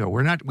money would go.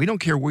 We don't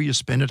care where you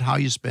spend it, how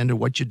you spend it,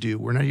 what you do.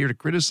 We're not here to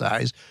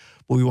criticize,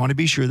 but we want to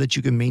be sure that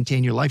you can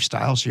maintain your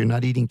lifestyle so you're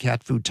not eating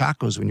cat food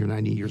tacos when you're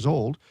 90 years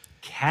old.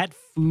 Cat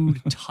food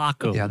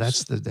tacos. Yeah,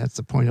 that's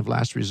the point of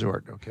last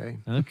resort, okay?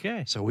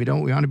 Okay. So we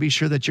want to be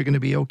sure that you're going to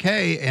be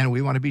okay, and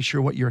we want to be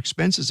sure what your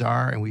expenses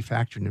are, and we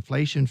factor in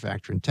inflation,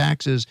 factor in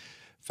taxes,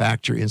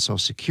 factor in Social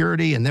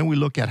Security, and then we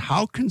look at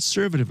how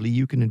conservatively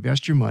you can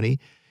invest your money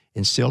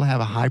and still have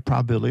a high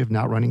probability of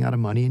not running out of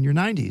money in your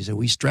 90s. And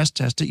we stress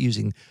test it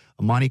using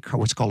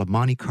what's called a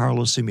Monte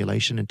Carlo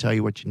simulation and tell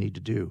you what you need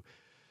to do.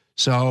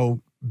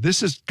 So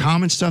this is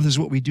common stuff. This is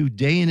what we do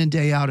day in and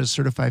day out as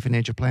certified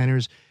financial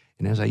planners.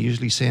 And as I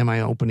usually say in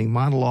my opening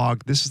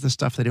monologue, this is the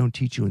stuff they don't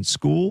teach you in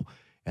school.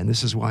 And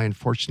this is why,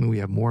 unfortunately, we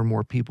have more and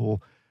more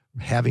people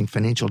having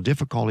financial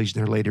difficulties in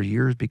their later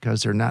years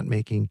because they're not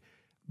making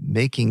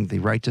the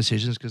right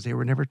decisions because they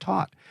were never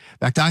taught. In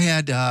fact, I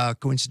had,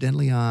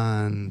 coincidentally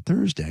on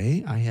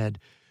Thursday, I had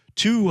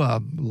two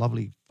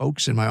lovely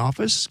folks in my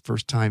office,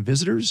 first-time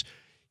visitors.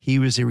 He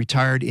was a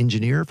retired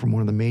engineer from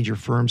one of the major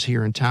firms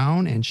here in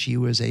town, and she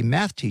was a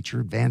math teacher,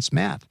 advanced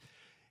math.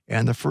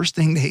 And the first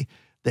thing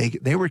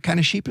they were kind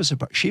of sheepish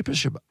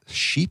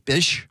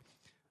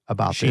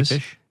about this.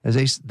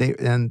 As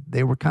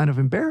they were kind of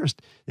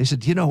embarrassed. They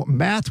said,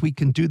 math, we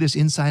can do this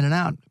inside and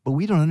out, but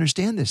we don't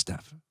understand this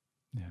stuff.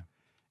 Yeah.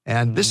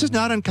 And this is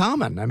not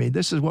uncommon. I mean,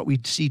 this is what we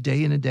see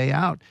day in and day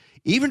out,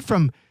 even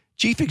from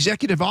chief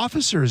executive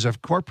officers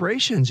of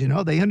corporations.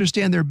 They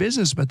understand their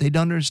business, but they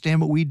don't understand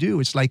what we do.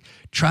 It's like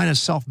trying to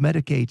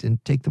self-medicate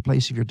and take the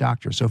place of your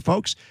doctor. So,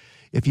 folks,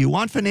 if you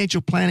want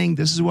financial planning,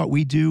 this is what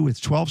we do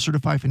with 12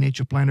 certified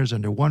financial planners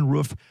under one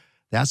roof.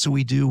 That's what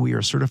we do. We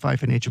are certified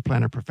financial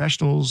planner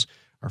professionals.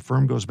 Our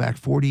firm goes back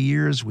 40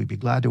 years. We'd be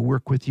glad to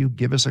work with you.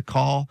 Give us a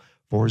call,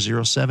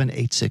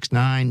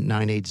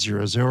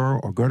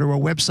 407-869-9800, or go to our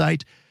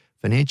website,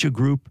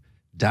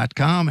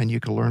 financialgroup.com, and you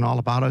can learn all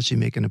about us. You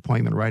make an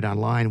appointment right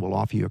online. We'll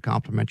offer you a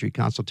complimentary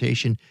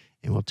consultation,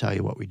 and we'll tell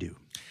you what we do.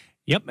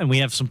 Yep, and we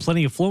have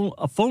plenty of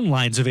phone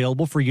lines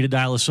available for you to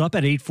dial us up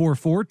at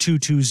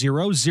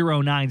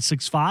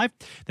 844-220-0965.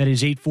 That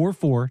is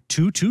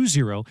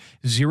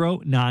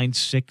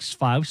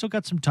 844-220-0965. We still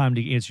got some time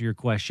to answer your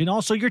question.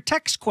 Also, your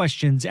text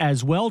questions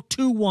as well,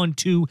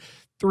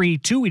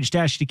 21232. We just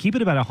asked you to keep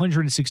it about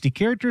 160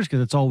 characters because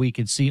that's all we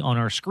can see on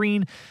our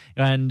screen.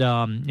 And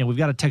we've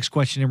got a text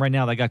question in right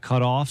now that got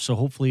cut off. So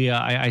hopefully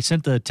I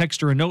sent the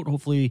texter a note,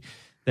 hopefully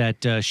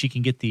that she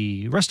can get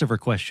the rest of her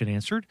question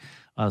answered.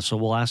 So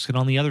we'll ask it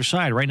on the other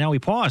side. Right now we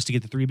pause to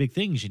get the three big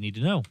things you need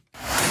to know.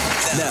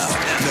 Now.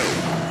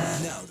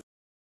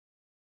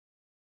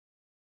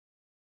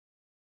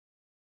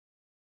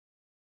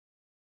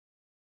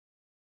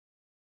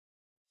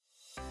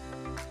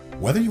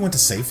 Whether you want to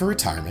save for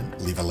retirement,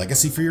 leave a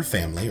legacy for your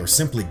family, or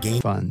simply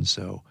gain funds,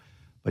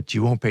 but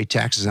you won't pay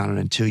taxes on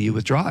it until you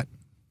withdraw it.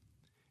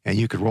 And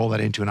you could roll that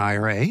into an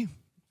IRA,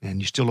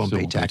 and you still don't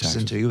pay taxes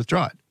until you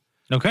withdraw it.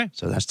 Okay.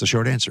 So that's the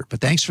short answer.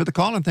 But thanks for the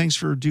call and thanks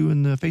for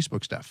doing the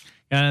Facebook stuff.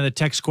 And the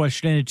text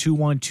question ended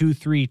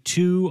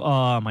 21232.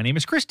 My name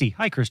is Christy.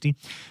 Hi, Christy.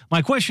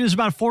 My question is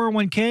about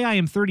 401k. I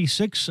am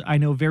 36. I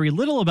know very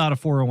little about a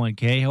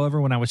 401k. However,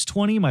 when I was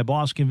 20, my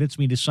boss convinced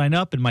me to sign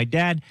up, and my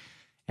dad,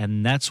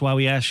 and that's why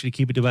we asked you to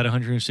keep it to about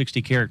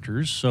 160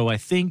 characters. So I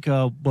think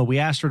we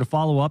asked her to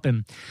follow up,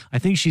 and I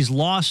think she's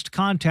lost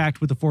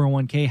contact with the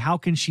 401k. How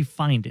can she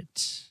find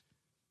it?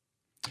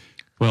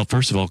 Well,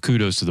 first of all,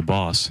 kudos to the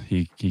boss.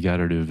 He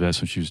got her to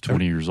invest when she was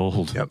 20 years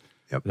old. Yep.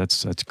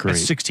 That's great.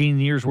 That's 16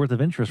 years worth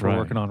of interest we're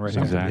working on right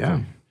now.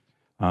 Exactly.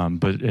 Yeah.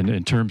 But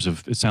in terms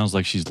of, it sounds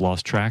like she's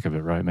lost track of it,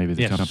 right? Maybe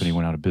the company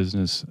went out of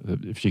business.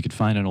 If she could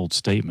find an old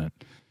statement,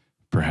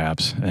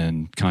 perhaps,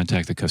 and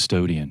contact the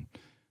custodian,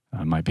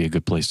 might be a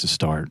good place to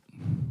start.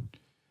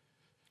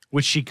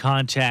 Would she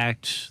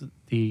contact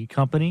the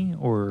company,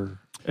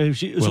 or if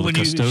she, well, so when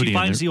if she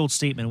finds the old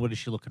statement, what is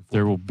she looking for?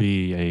 There will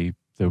be a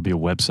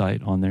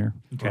website on there,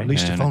 or at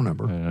least a phone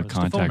number, a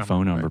contact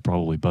phone number, right.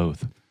 Probably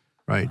both,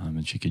 right?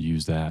 And she could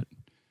use that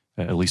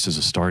at least as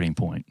a starting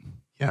point.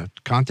 Yeah,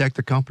 contact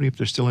the company if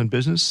they're still in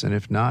business, and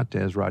if not,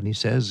 as Rodney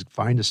says,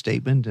 find a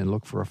statement and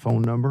look for a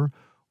phone number.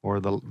 Or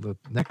the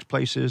next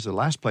place is, the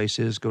last place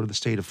is, go to the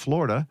state of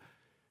Florida,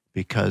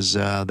 because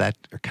that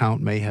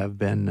account may have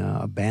been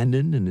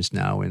abandoned and is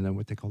now in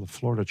what they call the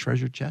Florida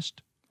treasure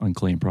chest.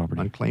 Unclaimed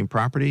property. Unclaimed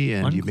property,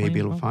 and you may be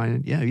able to find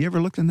it. Yeah, have you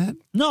ever looked in that?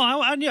 No,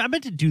 I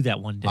meant to do that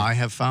one day. I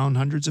have found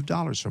hundreds of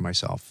dollars for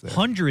myself there.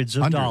 Hundreds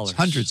of dollars?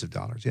 Hundreds of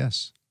dollars,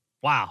 yes.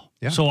 Wow.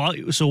 Yeah. So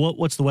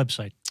what's the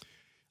website?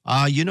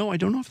 I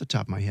don't know off the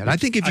top of my head. I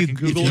think if you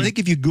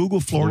Google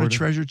Florida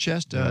treasure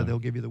chest, they'll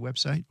give you the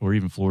website. Or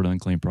even Florida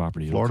unclaimed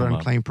property. Florida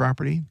unclaimed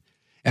property.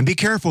 And be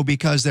careful,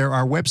 because there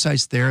are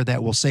websites there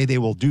that will say they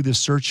will do the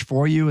search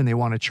for you and they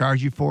want to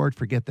charge you for it.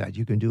 Forget that.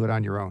 You can do it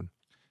on your own.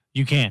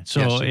 You can.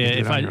 So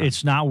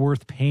it's not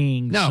worth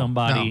paying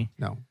somebody.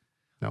 No.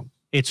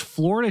 It's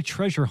Florida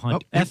Treasure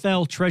Hunt,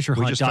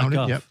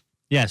 fltreasurehunt.gov. Yep.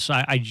 Yes,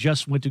 I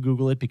just went to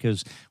Google it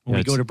because when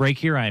we go to break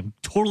here, I'm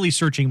totally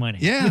searching my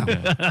name.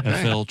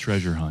 Yeah. FL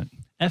Treasure Hunt.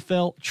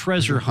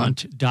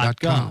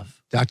 fltreasurehunt.gov.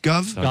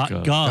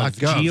 .gov?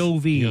 .gov.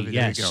 G-O-V. There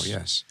Yes. you go,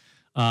 yes.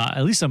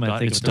 At least I'm going to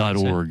think it's of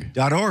it. .org.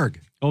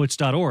 .org. Oh,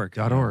 it's .org.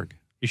 .org.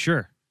 You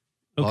sure?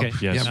 Okay.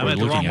 Yes, I'm we're at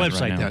the wrong looking at it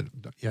website. right now.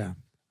 Yeah.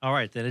 All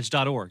right, then it's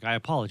 .org. I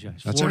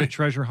apologize. That's all right.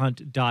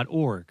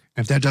 FloridaTreasureHunt.org.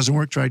 If that doesn't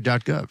work, try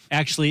 .gov.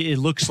 Actually, it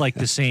looks like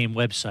the same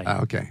website.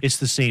 Okay. It's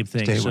the same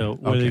thing. So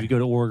whether you go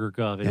to org or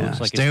gov, it looks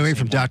like stay it's away the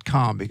same from one.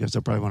 .com, because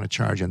they'll probably want to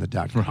charge you on the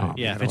 .com.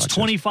 Yeah, if it's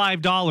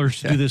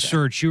 $25 to do the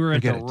search, you're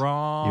at the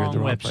wrong You're at the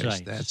wrong website.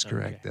 place. That's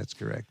correct. That's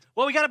correct.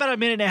 Well, we got about a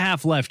minute and a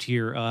half left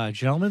here,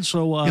 gentlemen.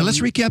 So let's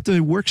recap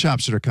the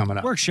workshops that are coming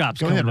up. Workshops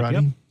Go coming ahead, up.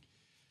 Rodney. Yep.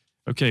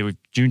 Okay, with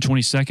June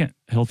 22nd,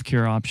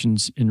 healthcare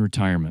options in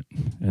retirement,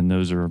 and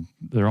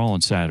they're all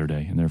on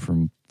Saturday, and they're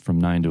from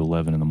 9 to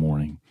 11 in the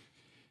morning.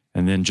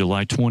 And then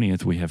July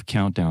 20th, we have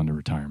Countdown to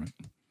Retirement.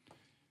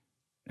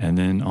 And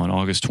then on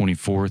August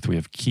 24th, we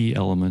have Key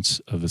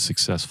Elements of a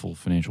Successful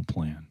Financial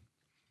Plan.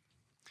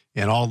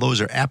 And all those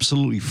are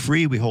absolutely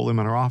free. We hold them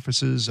in our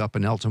offices up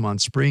in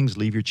Altamont Springs.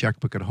 Leave your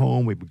checkbook at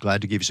home. We'd be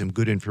glad to give you some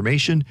good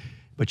information,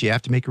 but you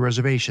have to make a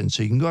reservation.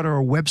 So you can go to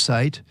our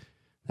website.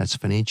 That's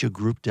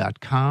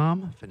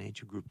financialgroup.com,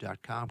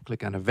 financialgroup.com.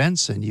 Click on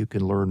events, and you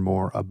can learn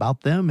more about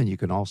them. And you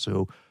can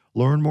also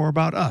learn more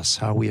about us,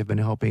 how we have been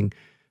helping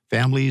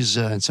families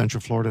in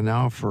Central Florida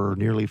now for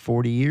nearly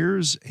 40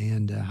 years,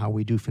 and how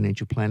we do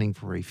financial planning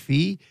for a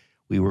fee.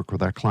 We work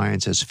with our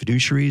clients as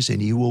fiduciaries,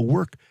 and you will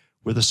work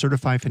with a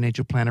certified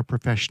financial planner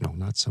professional,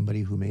 not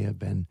somebody who may have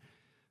been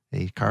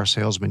a car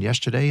salesman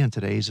yesterday and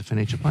today is a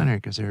financial planner,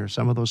 because there are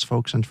some of those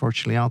folks,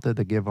 unfortunately, out there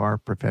that give our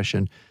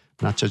profession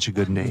not such a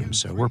good name.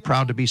 So we're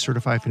proud to be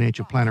certified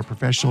financial planner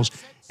professionals,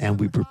 and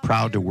we're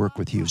proud to work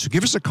with you. So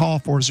give us a call,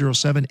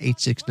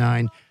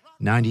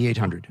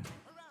 407-869-9800.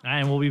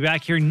 And we'll be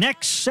back here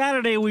next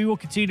Saturday. We will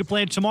continue to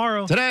plan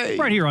tomorrow. Today.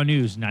 Right here on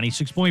News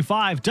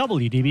 96.5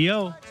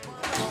 WDBO.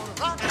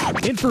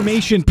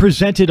 Information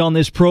presented on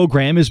this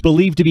program is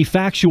believed to be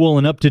factual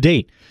and up to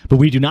date, but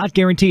we do not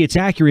guarantee its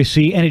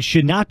accuracy, and it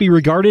should not be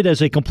regarded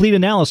as a complete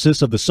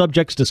analysis of the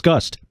subjects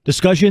discussed.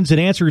 Discussions and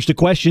answers to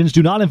questions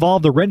do not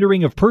involve the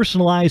rendering of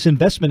personalized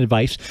investment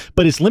advice,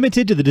 but is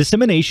limited to the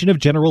dissemination of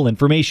general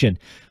information.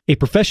 A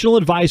professional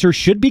advisor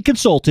should be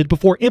consulted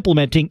before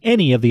implementing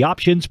any of the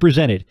options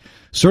presented.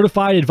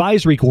 Certified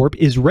Advisory Corp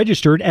is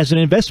registered as an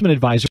investment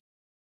advisor.